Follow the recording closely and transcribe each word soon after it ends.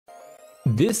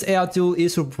This AI tool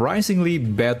is surprisingly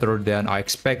better than I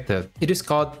expected. It is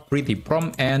called Pretty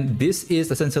Prompt, and this is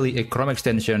essentially a Chrome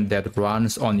extension that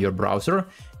runs on your browser,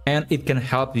 and it can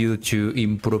help you to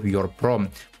improve your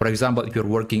prompt. For example, if you're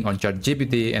working on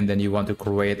ChatGPT and then you want to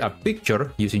create a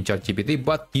picture using ChatGPT,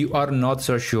 but you are not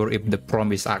so sure if the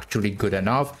prompt is actually good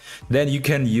enough, then you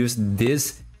can use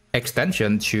this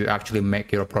extension to actually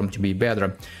make your prompt to be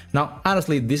better. Now,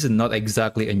 honestly, this is not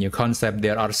exactly a new concept.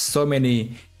 There are so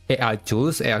many AI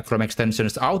tools, AI Chrome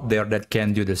extensions out there that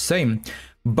can do the same,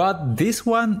 but this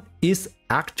one is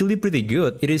actually pretty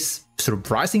good. It is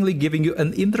surprisingly giving you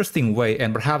an interesting way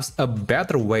and perhaps a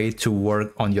better way to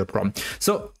work on your prompt.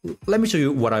 So let me show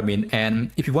you what I mean.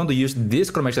 And if you want to use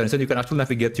this Chrome extension, you can actually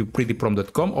navigate to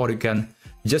prettyprompt.com, or you can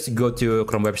just go to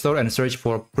Chrome Web Store and search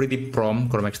for Pretty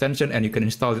Prompt Chrome extension, and you can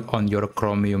install it on your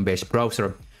Chromium-based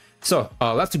browser. So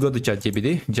let's go to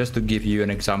ChatGPT just to give you an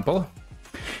example.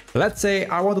 Let's say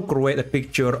I want to create a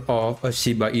picture of a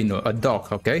Shiba Inu, a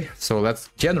dog, okay? So let's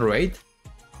generate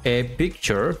a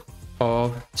picture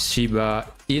of Shiba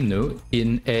Inu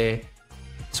in a,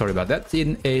 sorry about that,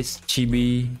 in a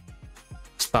chibi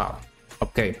style.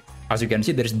 Okay, as you can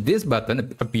see, there's this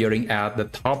button appearing at the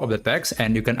top of the text,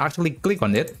 and you can actually click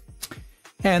on it,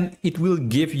 and it will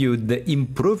give you the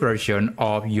improved version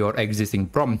of your existing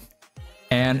prompt.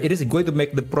 And it is going to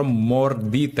make the prompt more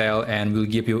detailed and will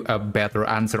give you a better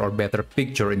answer or better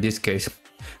picture in this case.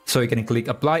 So you can click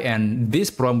apply, and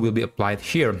this prompt will be applied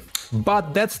here.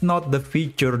 But that's not the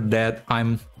feature that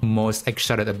I'm most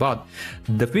excited about.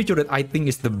 The feature that I think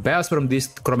is the best from this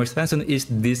Chrome extension is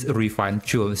this refine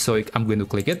tool. So I'm going to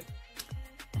click it.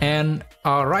 And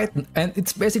and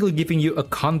it's basically giving you a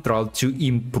control to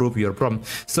improve your prompt.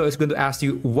 So it's going to ask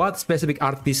you what specific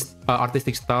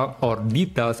artistic style or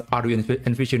details are you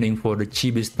envisioning for the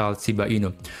chibi style Shiba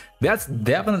Inu. That's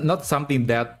definitely not something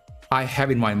that I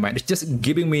have in my mind. It's just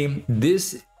giving me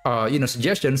this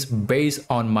suggestions based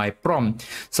on my prompt.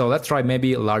 So let's try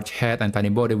maybe a large head and tiny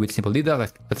body with simple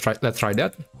details. Let's try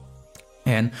that.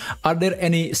 And are there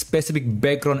any specific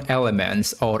background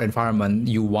elements or environment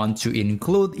you want to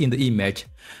include in the image?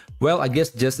 Well, I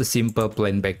guess just a simple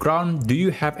plain background. Do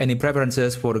you have any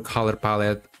preferences for the color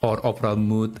palette or overall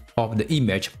mood of the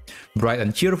image? Bright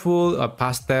and cheerful,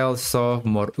 pastel, soft,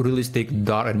 more realistic,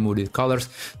 dark and moody colors.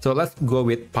 So let's go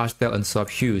with pastel and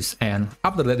soft hues. And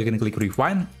after that, you can click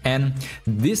refine. And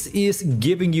this is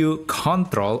giving you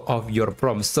control of your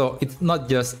prompt. So it's not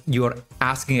just you're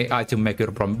asking AI to make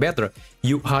your prompt better.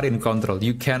 You are in control.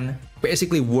 You can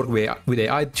basically work with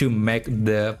AI to make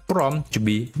the prompt to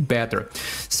be better.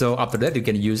 So after that, you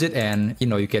can use it, and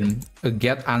you can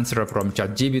get answer from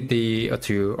ChatGPT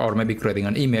or maybe creating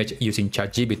an image using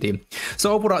ChatGPT.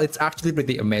 So overall, it's actually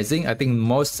pretty amazing. I think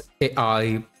most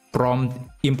AI prompt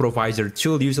improviser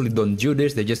tool usually don't do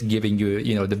this. They're just giving you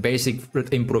the basic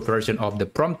improved version of the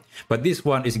prompt, but this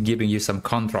one is giving you some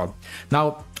control.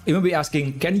 Now you may be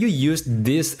asking, can you use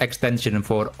this extension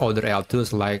for other AI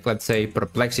tools like, let's say,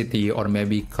 Perplexity or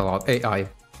maybe Cloud AI?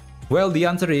 Well, the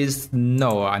answer is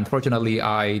no. Unfortunately,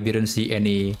 I didn't see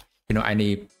any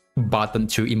button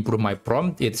to improve my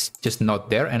prompt. It's just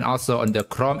not there. And also on the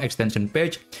Chrome extension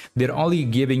page, they're only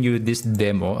giving you this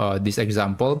demo, this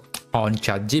example on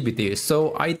ChatGPT.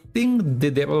 So I think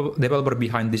the developer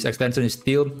behind this extension is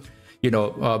still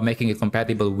making it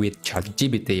compatible with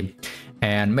ChatGPT,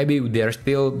 and maybe they're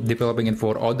still developing it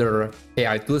for other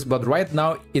AI tools, but right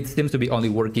now it seems to be only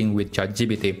working with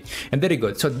ChatGPT. And very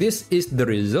good. So this is the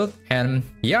result, and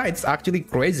yeah, it's actually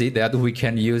crazy that we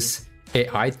can use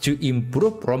AI to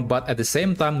improve prompt, but at the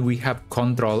same time we have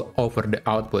control over the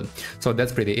output. So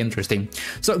that's pretty interesting.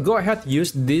 So go ahead,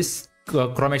 use this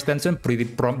Chrome extension,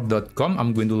 prettyprompt.com.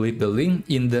 I'm going to leave the link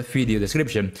in the video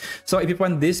description. So if you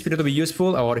find this video to be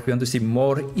useful, or if you want to see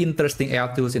more interesting AI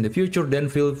tools in the future, then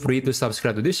feel free to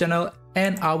subscribe to this channel,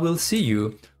 and I will see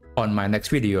you on my next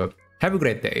video. Have a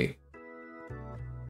great day.